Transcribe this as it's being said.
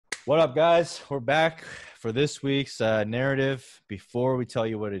What up, guys? We're back for this week's narrative. Before we tell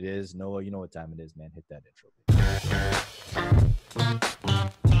you what it is, Noah, you know what time it is, man. Hit that intro.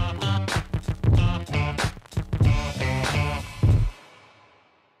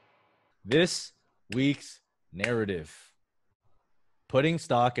 This week's narrative, putting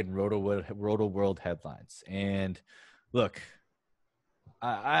stock in Roto World headlines. And look,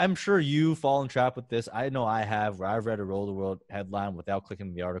 I'm sure you've fallen trapped with this. I know I have, where I've read a Roto World headline without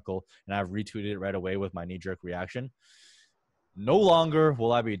clicking the article, and I've retweeted it right away with my knee-jerk reaction. No longer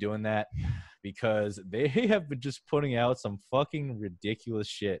will I be doing that because they have been just putting out some fucking ridiculous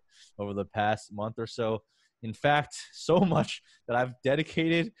shit over the past month or so. In fact, so much that I've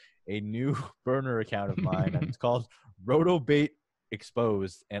dedicated a new burner account of mine, and it's called RotoBait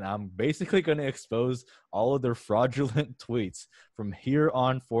Exposed, and I'm basically going to expose all of their fraudulent tweets from here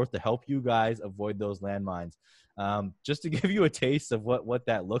on forth to help you guys avoid those landmines. Just to give you a taste of what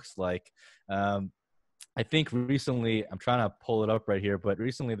that looks like. I think recently, I'm trying to pull it up right here, but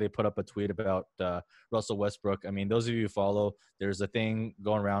recently they put up a tweet about Russell Westbrook. I mean, those of you who follow, there's a thing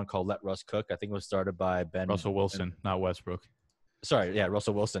going around called Let Russ Cook. I think it was started by Russell Wilson, not Westbrook. Sorry, yeah,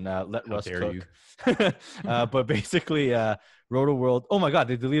 Russell Wilson. Let Russ cook. But basically, Roto World. Oh my God,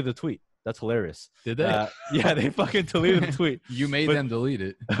 they deleted the tweet. That's hilarious. Did they? Yeah, they fucking deleted the tweet. You made them delete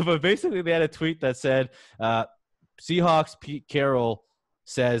it. But basically, they had a tweet that said, "Seahawks Pete Carroll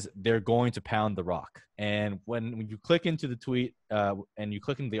says they're going to pound the rock." And when you click into the tweet and you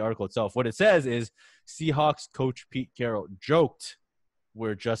click into the article itself, what it says is Seahawks coach Pete Carroll joked,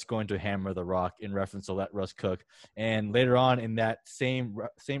 "We're just going to hammer the rock," in reference to Let Russ Cook. And later on in that same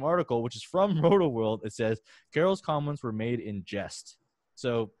article, which is from Roto World, it says Carroll's comments were made in jest.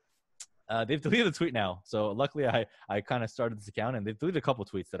 So they've deleted the tweet now. So luckily I kind of started this account, and they've deleted a couple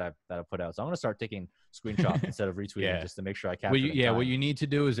tweets that I've put out. So I'm going to start taking screenshots instead of retweeting just to make sure I capture what you need to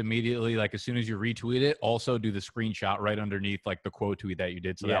do is immediately, like, as soon as you retweet it, also do the screenshot right underneath, like, the quote tweet that you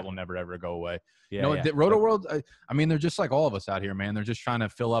did, so that will never, ever go away. Roto World, I mean, they're just like all of us out here, man. They're just trying to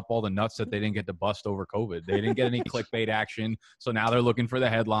fill up all the nuts that they didn't get to bust over COVID. They didn't get any clickbait action, so now they're looking for the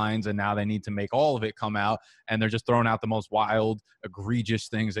headlines, and now they need to make all of it come out, and they're just throwing out the most wild, egregious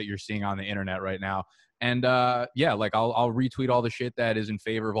things that you're seeing on the internet right now. And I'll retweet all the shit that is in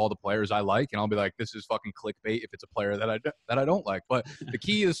favor of all the players I like, and I'll be like, this is fucking clickbait if it's a player that I don't like. But the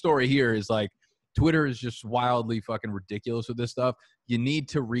key to the story here is, like, Twitter is just wildly fucking ridiculous with this stuff. You need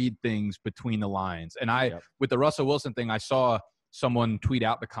to read things between the lines. And with the Russell Wilson thing, I saw someone tweet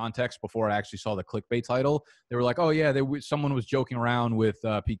out the context before I actually saw the clickbait title. They were like, "Oh yeah, someone was joking around with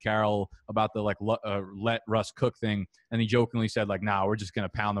Pete Carroll about the let Russ cook thing," and he jokingly said, like, "Nah, we're just gonna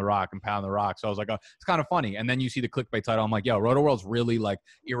pound the rock and pound the rock." So I was like, "Oh, it's kind of funny." And then you see the clickbait title. I'm like, "Yo, Roto World's really, like,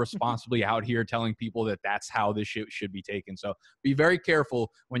 irresponsibly out here telling people that that's how this shit should be taken." So be very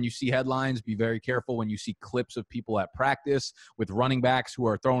careful when you see headlines. Be very careful when you see clips of people at practice with running backs who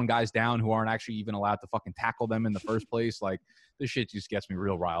are throwing guys down who aren't actually even allowed to fucking tackle them in the first place. Like, this shit just gets me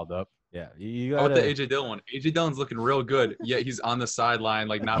real riled up. Yeah, you got the AJ Dillon one. AJ Dillon's looking real good, yet he's on the sideline,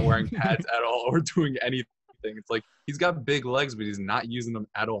 like, not wearing pads at all or doing anything. It's like he's got big legs, but he's not using them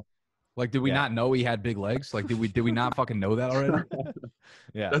at all. Like, did we not know he had big legs? Like, did we not fucking know that already?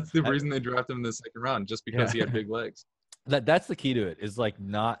 Yeah, that's the reason they drafted him in the second round, just because he had big legs. That's the key to it, is, like,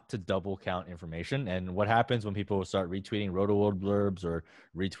 not to double count information. And what happens when people start retweeting Roto World blurbs or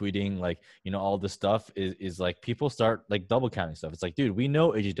retweeting, like, all this stuff is like people start, like, double counting stuff. It's like, dude, we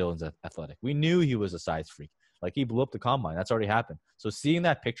know AJ Dillon's athletic. We knew he was a size freak. Like, he blew up the combine. That's already happened. So seeing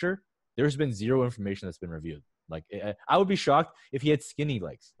that picture, there's been zero information that's been reviewed. Like, I would be shocked if he had skinny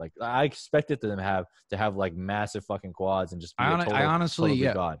legs. Like, I expected them to have like massive fucking quads and just be I honestly,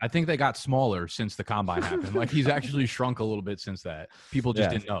 God. I think they got smaller since the combine happened. Like, he's actually shrunk a little bit since that. People just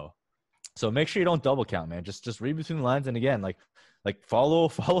didn't know. So make sure you don't double count, man. Just read between the lines. And again, like follow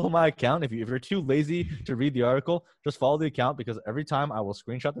my account. If you're too lazy to read the article, just follow the account, because every time I will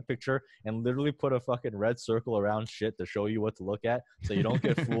screenshot the picture and literally put a fucking red circle around shit to show you what to look at, so you don't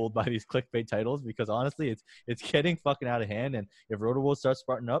get fooled by these clickbait titles. Because honestly, it's getting fucking out of hand. And if Roto World starts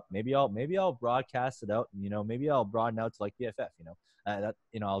sparking up, maybe I'll broadcast it out. Maybe I'll broaden out to, like, PFF.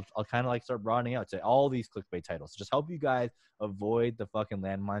 I'll kind of, like, start broadening out to all these clickbait titles. Just help you guys avoid the fucking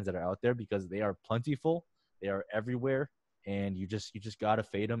landmines that are out there, because they are plentiful. They are everywhere. And you just got to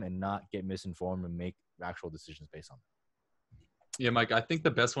fade them and not get misinformed and make actual decisions based on them. Yeah, Mike, I think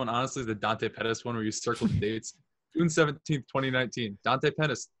the best one, honestly, is the Dante Pettis one, where you circle the dates. June 17th, 2019, Dante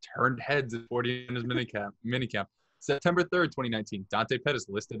Pettis turned heads at 40 in his minicamp. September 3rd, 2019, Dante Pettis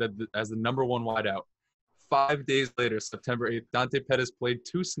listed as the number one wideout. 5 days later, September 8th, Dante Pettis played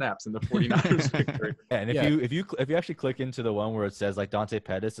 2 snaps in the 49ers victory. Yeah, and if you actually click into the one where it says like Dante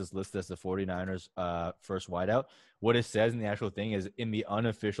Pettis is listed as the 49ers first wideout, what it says in the actual thing is in the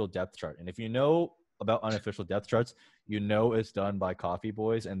unofficial depth chart. And if you know about unofficial depth charts, you know it's done by coffee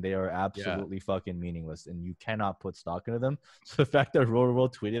boys, and they are absolutely fucking meaningless, and you cannot put stock into them. So the fact that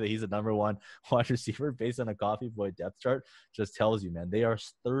Roto-World tweeted that he's the number 1 wide receiver based on a coffee boy depth chart just tells you, man, they are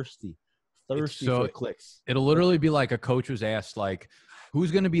thirsty for clicks. It'll literally be like a coach was asked, like,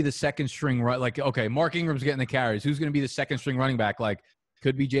 who's going to be the second string, like, okay, Mark Ingram's getting the carries. Who's going to be the second string running back? Like,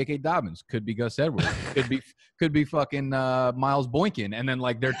 could be J.K. Dobbins, could be Gus Edwards, could be fucking Miles Boykin, and then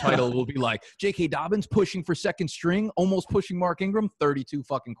like their title will be like J.K. Dobbins pushing for second string, almost pushing Mark Ingram, 32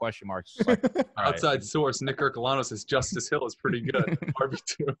 fucking question marks. Like, outside source, Nick Ercolanos says Justice Hill is pretty good.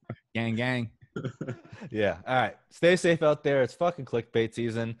 RB2. Gang. Yeah. All right. Stay safe out there. It's fucking clickbait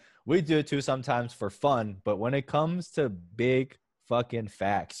season. We do it too sometimes for fun, but when it comes to big fucking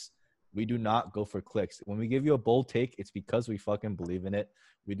facts, we do not go for clicks. When we give you a bold take, it's because we fucking believe in it.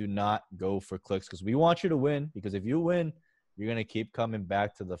 We do not go for clicks because we want you to win, because if you win, you're going to keep coming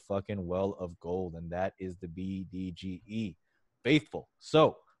back to the fucking well of gold, and that is the BDGE faithful.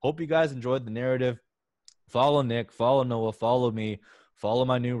 So hope you guys enjoyed the narrative. Follow Nick, follow Noah, follow me, follow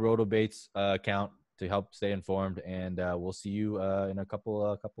my new RotoBates account to help stay informed, and we'll see you in a couple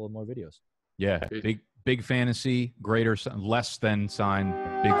of more videos. Yeah, big fantasy, greater, less than sign,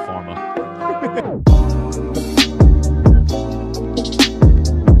 big pharma.